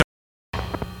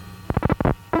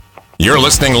You're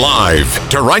listening live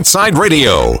to Right Side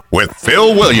Radio with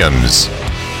Phil Williams.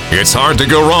 It's hard to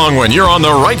go wrong when you're on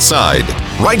the right side.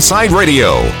 Right Side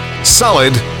Radio.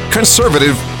 Solid,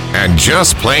 conservative, and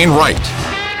just plain right.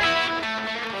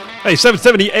 Hey,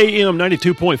 770 AM,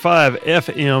 92.5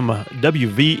 FM,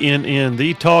 WVNN,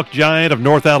 the talk giant of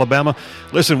North Alabama.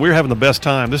 Listen, we're having the best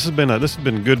time. This has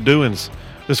been good doings.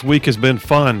 This week has been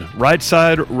fun. Right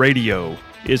Side Radio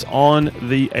is on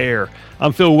the air.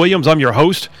 I'm Phil Williams. I'm your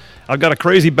host. I've got a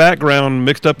crazy background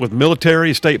mixed up with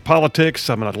military, state politics.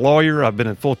 I'm a lawyer. I've been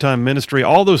in full-time ministry.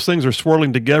 All those things are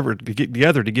swirling together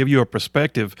to give you a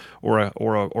perspective or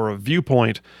a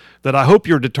viewpoint that I hope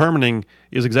you're determining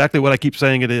is exactly what I keep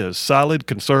saying it is: solid,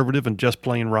 conservative, and just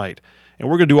plain right. And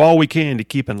we're going to do all we can to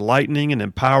keep enlightening and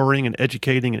empowering and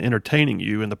educating and entertaining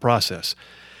you in the process.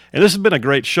 And this has been a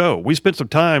great show. We spent some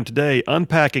time today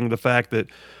unpacking the fact that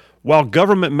while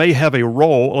government may have a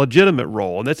role, a legitimate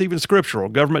role, and that's even scriptural,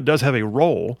 government does have a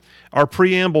role, our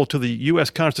preamble to the U.S.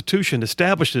 Constitution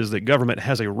establishes that government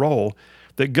has a role,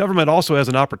 that government also has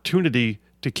an opportunity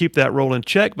to keep that role in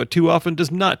check, but too often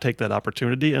does not take that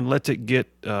opportunity and lets it get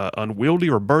unwieldy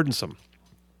or burdensome.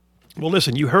 Well,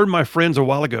 listen, you heard my friends a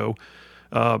while ago,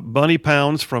 Bunny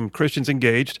Pounds from Christians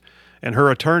Engaged and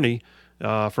her attorney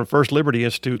from First Liberty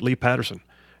Institute, Lee Patterson.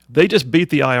 They just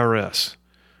beat the IRS.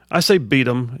 I say beat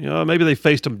them, maybe they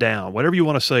faced them down, whatever you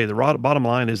want to say. The bottom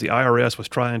line is the IRS was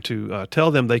trying to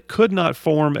tell them they could not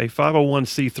form a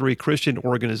 501c3 Christian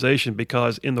organization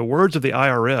because, in the words of the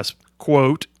IRS,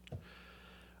 quote,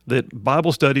 that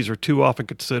Bible studies are too often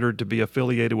considered to be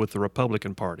affiliated with the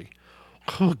Republican Party.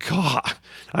 Oh, God,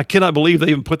 I cannot believe they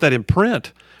even put that in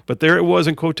print. But there it was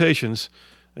in quotations,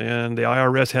 and the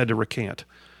IRS had to recant.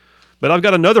 But I've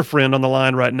got another friend on the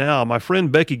line right now. My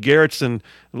friend Becky Gerritson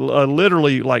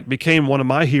literally became one of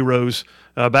my heroes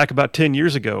back about 10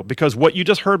 years ago, because what you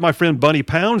just heard my friend Bunny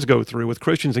Pounds go through with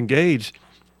Christians Engaged,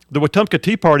 the Wetumpka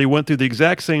Tea Party went through the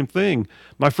exact same thing.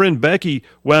 My friend Becky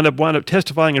wound up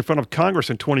testifying in front of Congress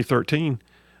in 2013,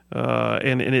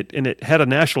 and it had a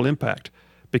national impact,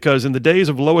 because in the days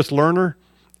of Lois Lerner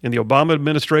in the Obama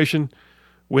administration,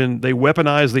 when they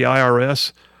weaponized the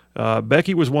IRS,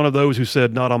 Becky was one of those who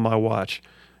said, "Not on my watch."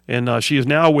 And she is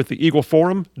now with the Eagle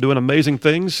Forum doing amazing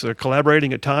things,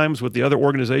 collaborating at times with the other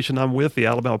organization I'm with, the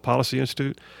Alabama Policy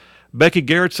Institute. Becky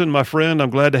Gerritson, my friend, I'm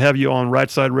glad to have you on Right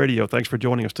Side Radio. Thanks for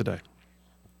joining us today.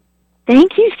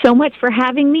 Thank you so much for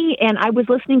having me. And I was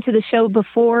listening to the show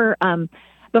before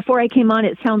I came on.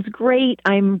 It sounds great.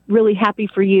 I'm really happy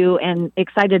for you and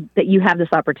excited that you have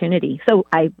this opportunity. So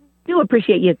I do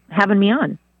appreciate you having me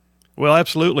on. Well,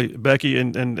 absolutely, Becky,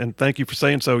 and thank you for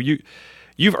saying so.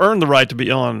 You've earned the right to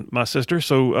be on, my sister.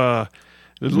 So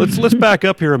let's back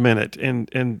up here a minute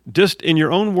and just in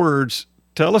your own words,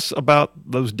 tell us about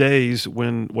those days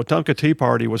when Wetumpka Tea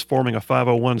Party was forming a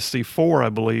 501c4, I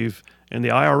believe, and the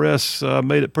IRS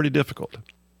made it pretty difficult.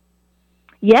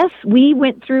 Yes, we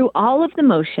went through all of the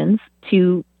motions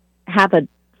to have a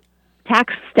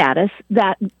tax status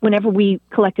that whenever we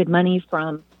collected money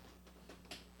from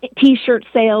T-shirt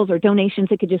sales or donations,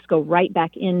 it could just go right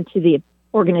back into the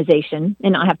organization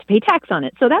and not have to pay tax on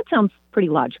it. So that sounds pretty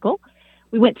logical.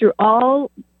 We went through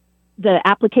all the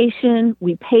application.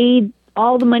 We paid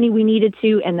all the money we needed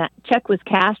to, and that check was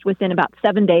cashed within about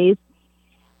 7 days.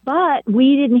 But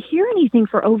we didn't hear anything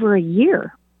for over a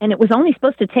year, and it was only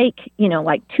supposed to take,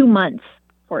 2 months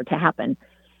for it to happen.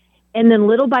 And then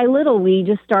little by little, we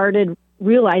just started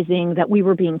realizing that we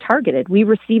were being targeted. We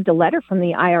received a letter from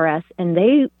the IRS, and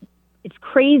it's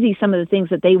crazy some of the things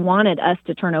that they wanted us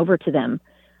to turn over to them.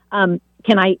 Can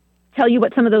I tell you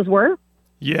what some of those were?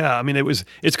 Yeah, I mean,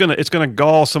 it's gonna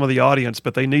gall some of the audience,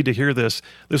 but they need to hear this.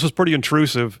 This was pretty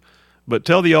intrusive, but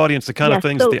tell the audience the kind of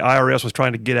things that the IRS was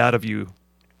trying to get out of you.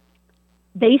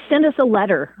 They sent us a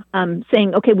letter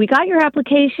saying, okay, we got your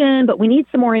application, but we need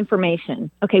some more information.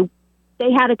 Okay,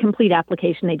 they had a complete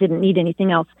application. They didn't need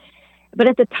anything else. But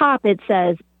at the top, it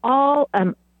says, all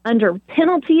under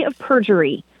penalty of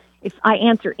perjury, if I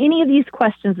answer any of these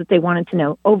questions that they wanted to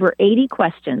know, over 80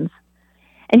 questions,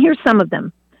 and here's some of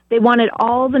them. They wanted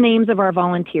all the names of our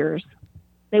volunteers.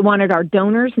 They wanted our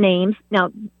donors' names.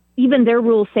 Now, even their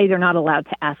rules say they're not allowed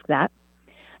to ask that.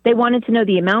 They wanted to know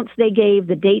the amounts they gave,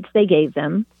 the dates they gave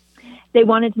them. They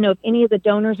wanted to know if any of the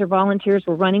donors or volunteers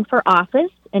were running for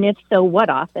office, and if so, what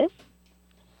office.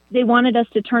 They wanted us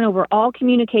to turn over all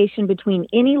communication between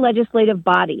any legislative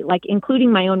body, like including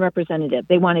my own representative.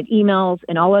 They wanted emails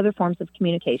and all other forms of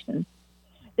communication.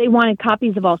 They wanted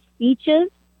copies of all speeches,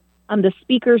 the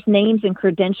speakers' names and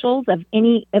credentials of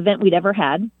any event we'd ever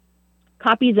had,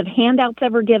 copies of handouts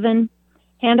ever given,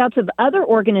 handouts of other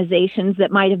organizations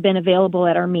that might have been available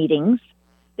at our meetings.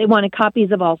 They wanted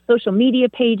copies of all social media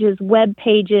pages, web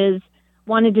pages,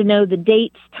 wanted to know the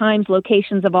dates, times,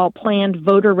 locations of all planned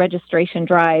voter registration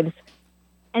drives,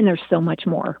 and there's so much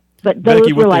more. But those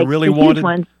Becky, were what like they really the huge wanted,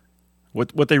 ones.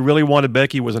 what they really wanted,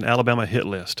 Becky, was an Alabama hit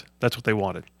list. That's what they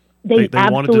wanted. They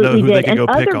wanted to know absolutely who did. they could And go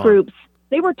other pick on. groups,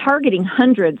 they were targeting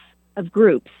hundreds of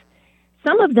groups.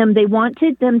 Some of them, they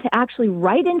wanted them to actually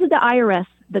write into the IRS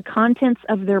the contents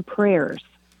of their prayers.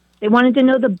 They wanted to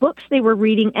know the books they were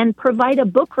reading and provide a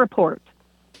book report.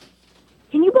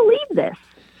 Can you believe this?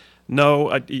 No,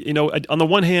 on the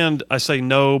one hand, I say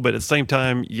no, but at the same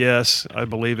time, yes, I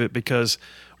believe it because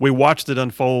we watched it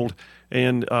unfold.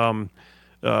 And,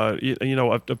 a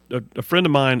friend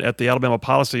of mine at the Alabama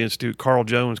Policy Institute, Carl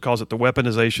Jones, calls it the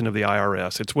weaponization of the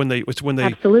IRS.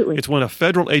 Absolutely. It's when a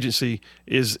federal agency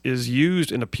is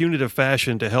used in a punitive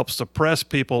fashion to help suppress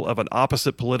people of an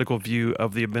opposite political view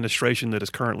of the administration that is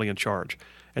currently in charge.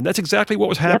 And that's exactly what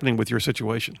was happening with your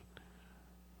situation.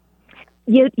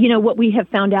 You know, what we have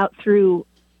found out through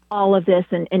all of this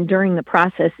and during the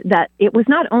process, that it was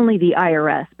not only the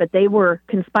IRS, but they were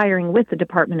conspiring with the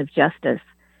Department of Justice.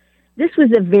 This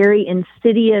was a very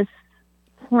insidious,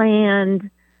 planned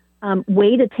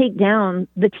way to take down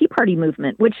the Tea Party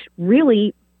movement, which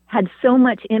really had so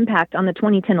much impact on the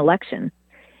 2010 election.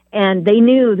 And they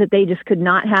knew that they just could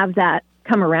not have that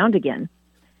come around again.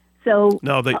 So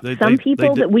some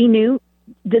people that we knew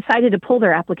decided to pull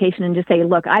their application and just say,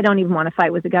 look, I don't even want to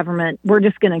fight with the government. We're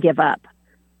just going to give up,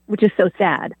 which is so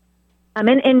sad.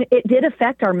 And it did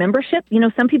affect our membership. You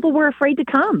know, some people were afraid to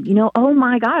come. You know, oh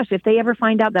my gosh, if they ever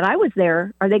find out that I was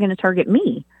there, are they going to target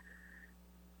me?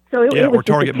 So it was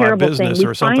just a terrible thing.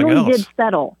 We finally did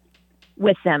settle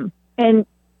with them and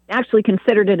actually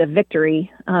considered it a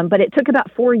victory. But it took about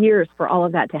 4 years for all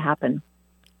of that to happen.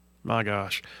 My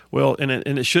gosh. Well, and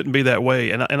it shouldn't be that way.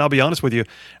 And I'll be honest with you,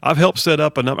 I've helped set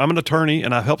up I'm an attorney,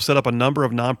 and I've helped set up a number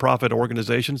of nonprofit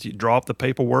organizations. You draw up the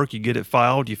paperwork, you get it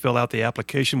filed, you fill out the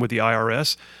application with the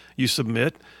IRS, you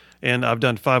submit. And I've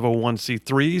done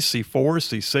 501c3s,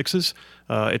 C4s,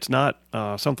 C6s. It's not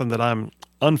something that I'm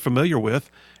unfamiliar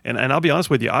with. And I'll be honest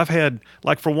with you, I've had,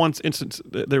 like for one instance,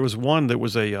 there was one that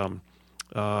was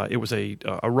it was a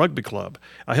rugby club.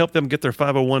 I helped them get their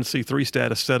 501c3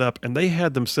 status set up, and they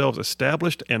had themselves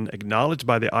established and acknowledged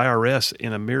by the IRS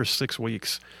in a mere 6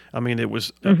 weeks. I mean, it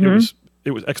was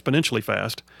exponentially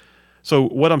fast. So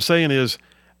what I'm saying is,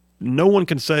 no one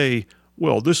can say,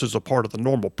 well, this is a part of the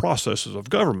normal processes of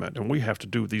government, and we have to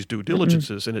do these due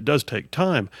diligences, and it does take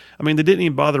time. I mean, they didn't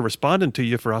even bother responding to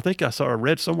you for, I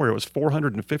read somewhere it was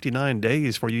 459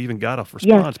 days before you even got a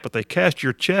response, but they cashed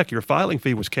your check. Your filing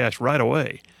fee was cashed right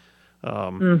away.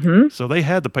 So they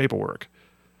had the paperwork.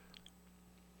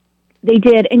 They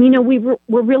did. And, you know, we were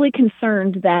really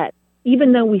concerned that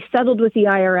even though we settled with the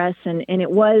IRS and it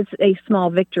was a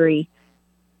small victory,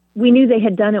 we knew they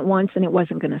had done it once and it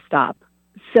wasn't going to stop.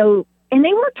 So, and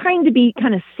they were trying to be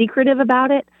kind of secretive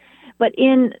about it. But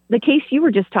in the case you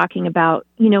were just talking about,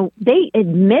 you know, they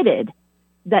admitted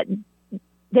that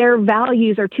their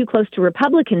values are too close to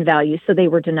Republican values, so they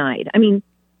were denied. I mean,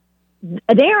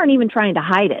 they aren't even trying to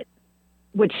hide it,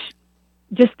 which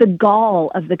just the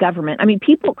gall of the government. I mean,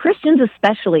 Christians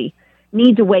especially,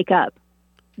 need to wake up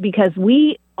because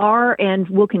we are and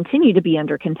will continue to be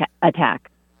under attack.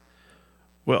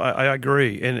 Well, I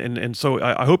agree, and so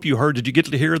I hope you heard. Did you get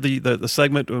to hear the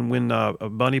segment when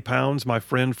Bunny Pounds, my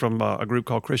friend from a group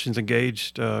called Christians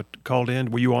Engaged, called in?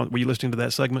 Were you listening to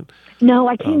that segment? No,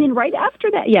 I came in right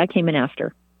after that. Yeah, I came in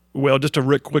after. Well, just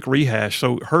a quick rehash.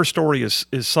 So her story is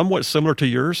somewhat similar to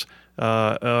yours,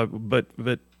 but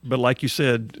like you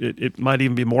said, it might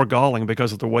even be more galling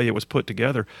because of the way it was put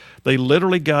together. They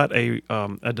literally got a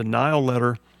denial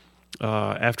letter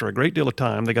after a great deal of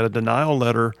time. They got a denial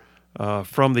letter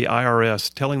from the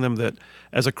IRS telling them that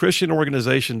as a Christian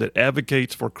organization that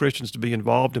advocates for Christians to be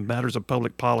involved in matters of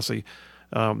public policy,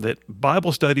 that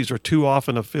Bible studies are too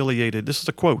often affiliated. This is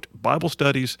a quote: Bible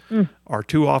studies are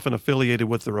too often affiliated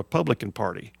with the Republican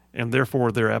Party, and therefore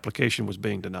their application was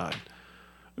being denied.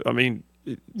 I mean,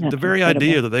 the very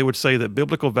idea that they would say that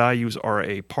biblical values are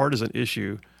a partisan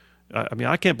issue. I mean,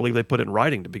 I can't believe they put it in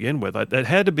writing to begin with. That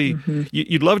had to be,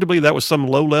 you'd love to believe that was some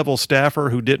low-level staffer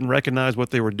who didn't recognize what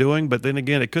they were doing, but then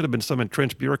again, it could have been some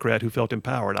entrenched bureaucrat who felt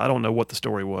empowered. I don't know what the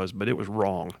story was, but it was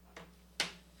wrong.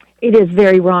 It is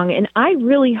very wrong, and I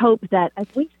really hope that, as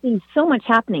we've seen so much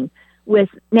happening with,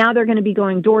 now they're going to be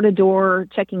going door-to-door,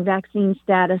 checking vaccine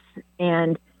status,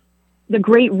 and the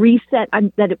Great Reset,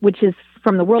 which is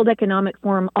from the World Economic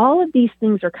Forum, all of these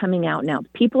things are coming out now.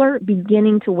 People are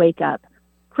beginning to wake up.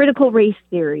 Critical race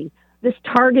theory, this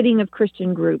targeting of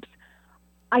Christian groups.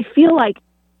 I feel like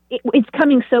it's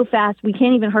coming so fast. We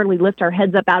can't even hardly lift our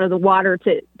heads up out of the water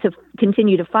to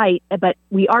continue to fight, but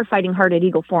we are fighting hard at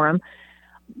Eagle Forum.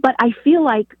 But I feel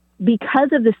like because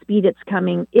of the speed it's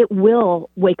coming, it will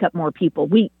wake up more people.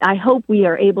 I hope we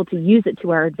are able to use it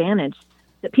to our advantage,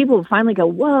 that people will finally go,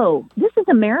 whoa, this is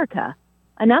America.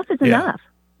 Enough is enough.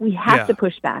 We have to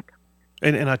push back.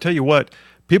 And I tell you what,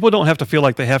 people don't have to feel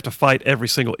like they have to fight every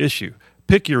single issue.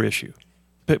 Pick your issue.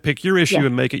 Pick your issue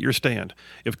and make it your stand.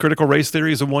 If critical race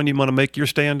theory is the one you want to make your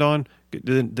stand on,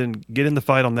 then get in the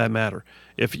fight on that matter.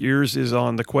 If yours is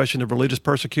on the question of religious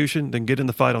persecution, then get in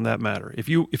the fight on that matter. If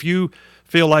you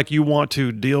feel like you want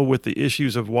to deal with the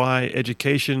issues of why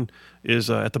education is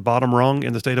at the bottom rung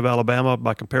in the state of Alabama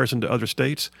by comparison to other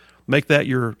states, make that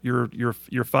your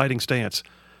fighting stance.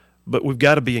 But we've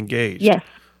got to be engaged. Yes.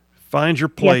 Find your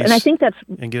place, and I think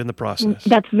and get in the process.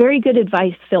 That's very good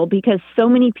advice, Phil, because so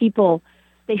many people,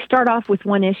 they start off with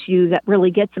one issue that really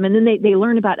gets them, and then they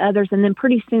learn about others, and then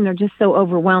pretty soon they're just so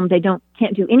overwhelmed they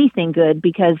can't do anything good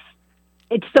because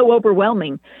it's so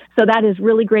overwhelming. So that is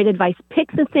really great advice.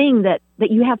 Pick the thing that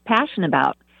you have passion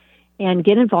about and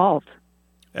get involved.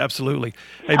 Absolutely.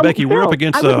 Hey, Becky, Phil, we're up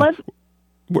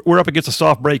against a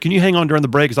soft break. Can you hang on during the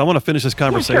break? Because I want to finish this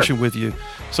conversation with you.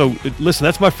 So, listen,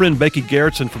 that's my friend Becky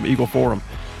Gerritson from Eagle Forum.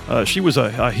 She was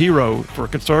a hero for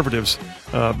conservatives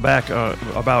back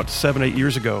about 7-8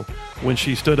 years ago when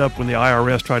she stood up when the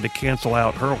IRS tried to cancel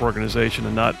out her organization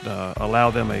and not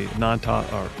allow them a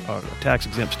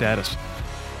tax-exempt status.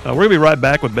 We're going to be right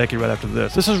back with Becky right after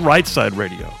this. This is Right Side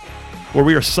Radio, where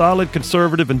we are solid,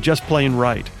 conservative, and just plain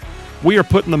right. We are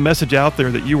putting the message out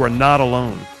there that you are not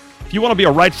alone. If you want to be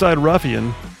a right side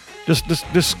ruffian,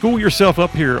 just school yourself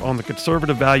up here on the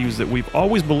conservative values that we've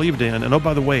always believed in. And oh,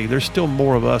 by the way, there's still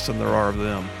more of us than there are of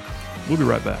them. We'll be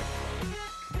right back.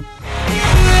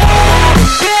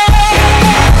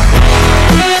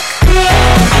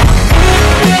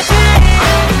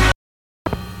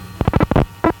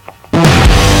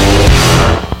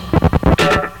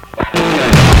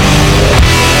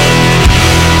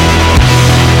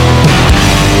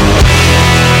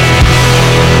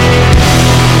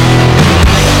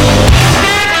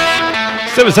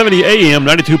 770 AM,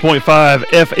 92.5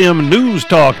 FM News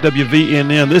Talk,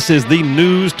 WVNN. This is the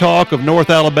News Talk of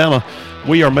North Alabama.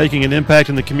 We are making an impact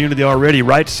in the community already.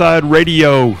 Right Side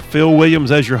Radio, Phil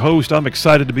Williams as your host. I'm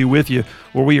excited to be with you,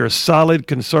 where we are solid,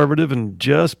 conservative, and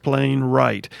just plain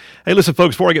right. Hey, listen,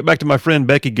 folks, before I get back to my friend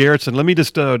Becky Gerritson, let me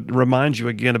just remind you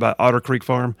again about Otter Creek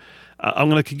Farm.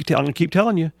 I'm going to keep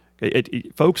telling you.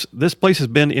 Folks, this place has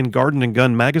been in Garden and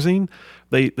Gun magazine.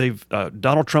 They've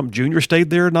Donald Trump Jr.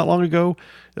 stayed there not long ago.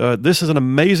 This is an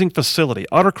amazing facility.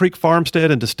 Otter Creek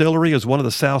Farmstead and Distillery is one of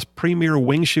the South's premier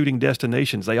wing shooting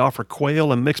destinations. They offer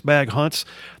quail and mixed bag hunts.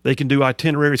 They can do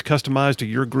itineraries customized to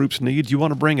your group's needs. You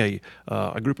want to bring a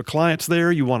group of clients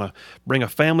there. You want to bring a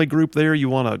family group there. You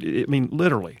want to,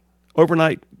 literally,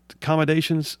 overnight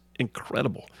accommodations,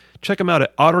 incredible. Check them out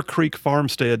at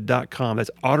ottercreekfarmstead.com. That's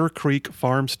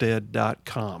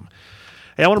ottercreekfarmstead.com.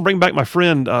 Hey, I want to bring back my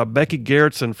friend Becky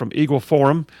Gerritson from Eagle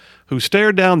Forum, who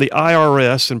stared down the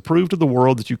IRS and proved to the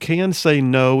world that you can say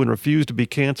no and refuse to be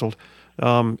canceled.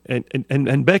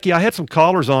 And Becky, I had some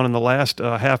callers on in the last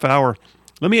half hour.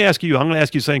 Let me ask you, I'm going to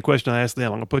ask you the same question I asked them.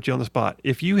 I'm going to put you on the spot.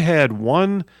 If you had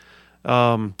one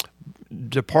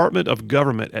department of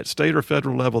government at state or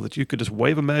federal level that you could just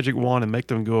wave a magic wand and make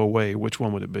them go away, which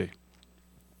one would it be?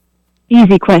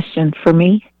 Easy question for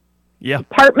me. Yeah.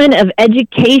 Department of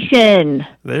Education.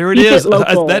 There it is.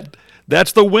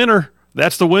 That's the winner.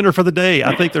 That's the winner for the day.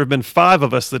 I think there have been 5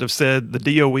 of us that have said the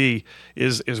DOE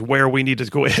is where we need to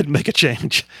go ahead and make a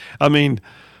change. I mean,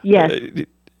 yes.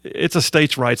 It's a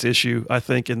states' rights issue, I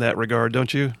think, in that regard,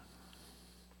 don't you?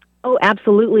 Oh,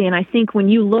 absolutely. And I think when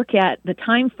you look at the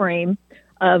time frame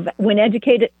of when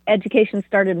education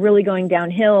started really going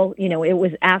downhill, it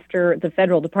was after the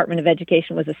Federal Department of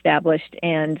Education was established,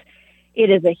 and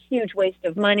it is a huge waste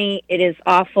of money. It is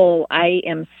awful. I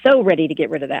am so ready to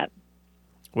get rid of that.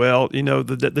 Well,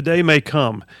 the day may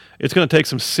come. It's going to take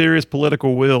some serious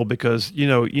political will because,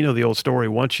 the old story.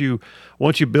 Once you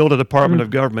build a department of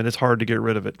government, it's hard to get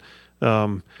rid of it.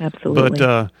 Absolutely.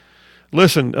 But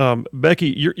listen,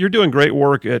 Becky, you're doing great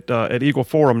work at Eagle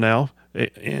Forum now.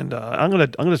 And I'm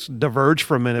gonna diverge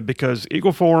for a minute because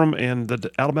Eagle Forum and the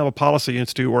Alabama Policy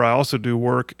Institute, where I also do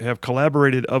work, have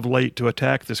collaborated of late to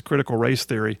attack this critical race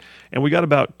theory. And we got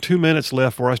about 2 minutes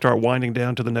left before I start winding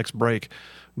down to the next break.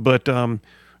 But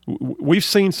we've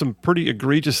seen some pretty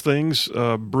egregious things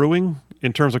brewing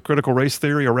in terms of critical race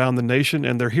theory around the nation,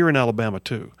 and they're here in Alabama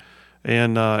too.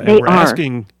 And we're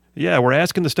asking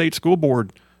the state school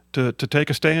board to take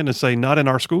a stand and say not in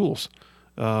our schools.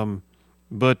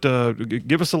 But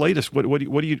give us the latest. What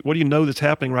do you know that's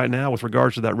happening right now with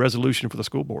regards to that resolution for the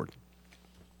school board?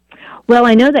 Well,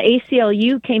 I know the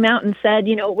ACLU came out and said,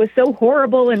 it was so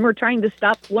horrible and we're trying to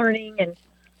stop learning. And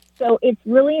so it's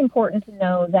really important to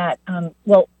know that,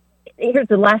 here's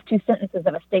the last two sentences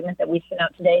of a statement that we sent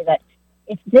out today, that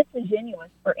it's disingenuous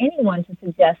for anyone to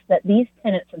suggest that these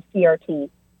tenets of CRT,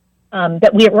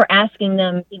 that we were asking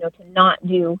them, to not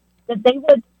do, that they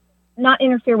would not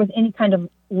interfere with any kind of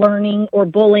learning or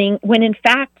bullying, when in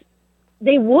fact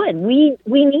they would. We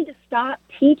need to stop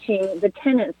teaching the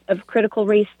tenets of critical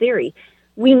race theory.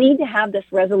 We need to have this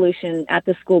resolution at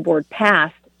the school board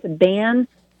passed to ban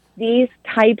these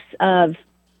types of,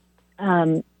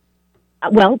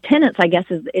 tenets, I guess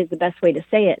is the best way to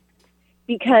say it.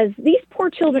 Because these poor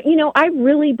children, I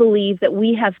really believe that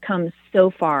we have come so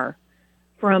far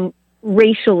from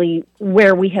racially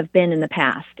where we have been in the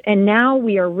past. And now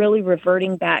we are really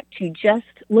reverting back to just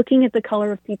looking at the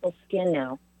color of people's skin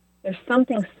now. There's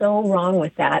something so wrong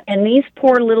with that. And these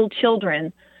poor little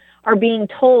children are being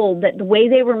told that the way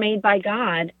they were made by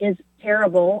God is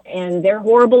terrible and they're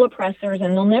horrible oppressors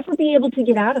and they'll never be able to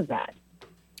get out of that.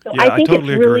 So yeah, I think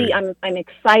totally it's really, agree. I'm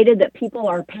excited that people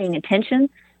are paying attention.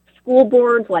 School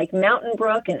boards like Mountain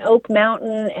Brook and Oak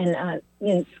Mountain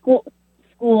and school,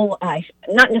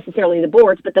 not necessarily the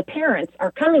boards, but the parents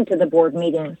are coming to the board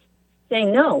meetings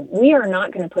saying, no, we are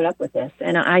not going to put up with this.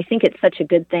 And I think it's such a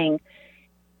good thing.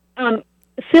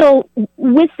 Phil,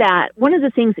 with that, one of the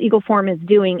things Eagle Forum is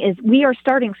doing is we are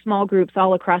starting small groups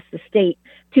all across the state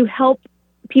to help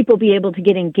people be able to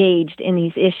get engaged in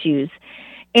these issues.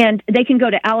 And they can go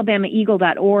to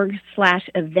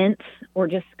alabamaeagle.org/events or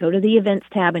just go to the events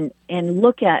tab and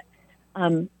look at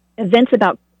events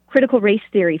about critical race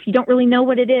theory. If you don't really know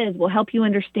what it is, we'll help you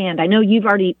understand. I know you've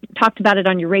already talked about it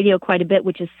on your radio quite a bit,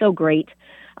 which is so great.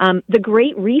 The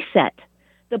Great Reset,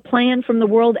 the plan from the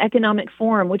World Economic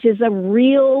Forum, which is a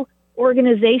real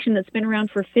organization that's been around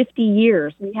for 50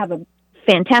 years. We have a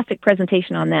fantastic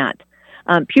presentation on that.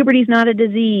 Puberty is not a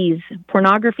disease,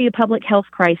 pornography, a public health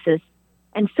crisis,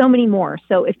 and so many more.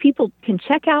 So if people can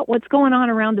check out what's going on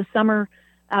around the summer,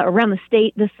 around the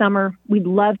state this summer, we'd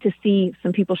love to see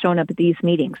some people showing up at these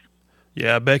meetings.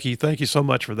 Yeah, Becky, thank you so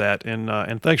much for that,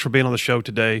 and thanks for being on the show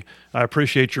today. I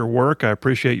appreciate your work. I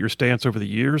appreciate your stance over the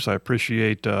years. I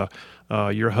appreciate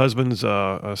your husband's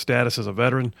status as a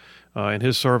veteran and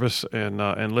his service.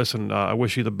 And listen, I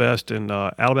wish you the best. And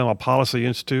Alabama Policy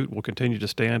Institute will continue to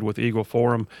stand with Eagle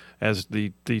Forum as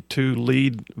the two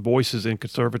lead voices in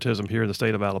conservatism here in the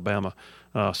state of Alabama.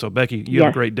 So, Becky, you have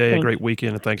a great day, a great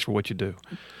weekend, and thanks for what you do.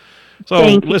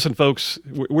 So listen, folks,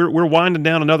 we're winding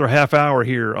down another half hour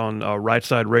here on Right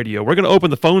Side Radio. We're going to open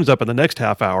the phones up in the next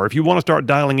half hour. If you want to start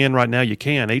dialing in right now, you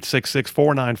can.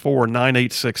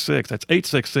 866-494-9866. That's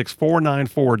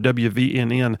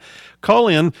 866-494-WVNN. Call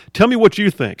in. Tell me what you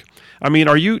think. I mean,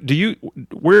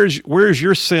 where's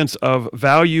your sense of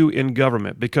value in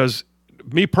government? Because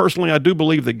me personally, I do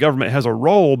believe that government has a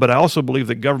role, but I also believe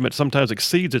that government sometimes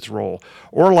exceeds its role.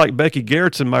 Or like Becky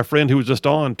Gerritson, my friend who was just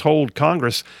on, told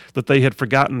Congress that they had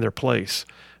forgotten their place.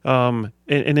 And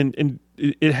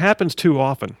it happens too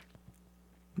often.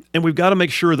 And we've got to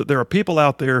make sure that there are people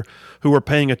out there who are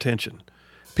paying attention.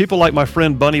 People like my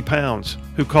friend Bunny Pounds,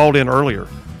 who called in earlier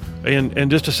and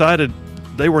just decided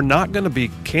they were not going to be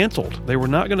canceled. They were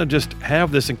not going to just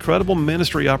have this incredible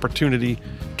ministry opportunity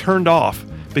turned off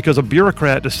because a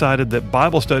bureaucrat decided that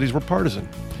Bible studies were partisan.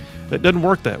 It doesn't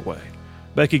work that way.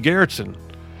 Becky Gerritson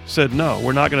said, no,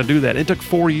 we're not going to do that. It took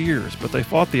 4 years, but they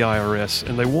fought the IRS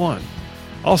and they won.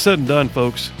 All said and done,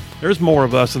 folks, there's more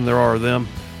of us than there are of them.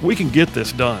 We can get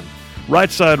this done. Right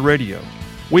Side Radio.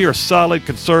 We are solid,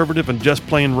 conservative, and just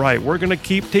plain right. We're going to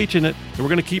keep teaching it, and we're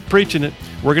going to keep preaching it.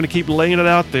 We're going to keep laying it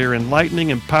out there,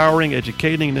 enlightening, empowering,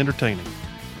 educating, and entertaining.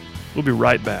 We'll be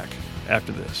right back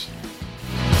after this.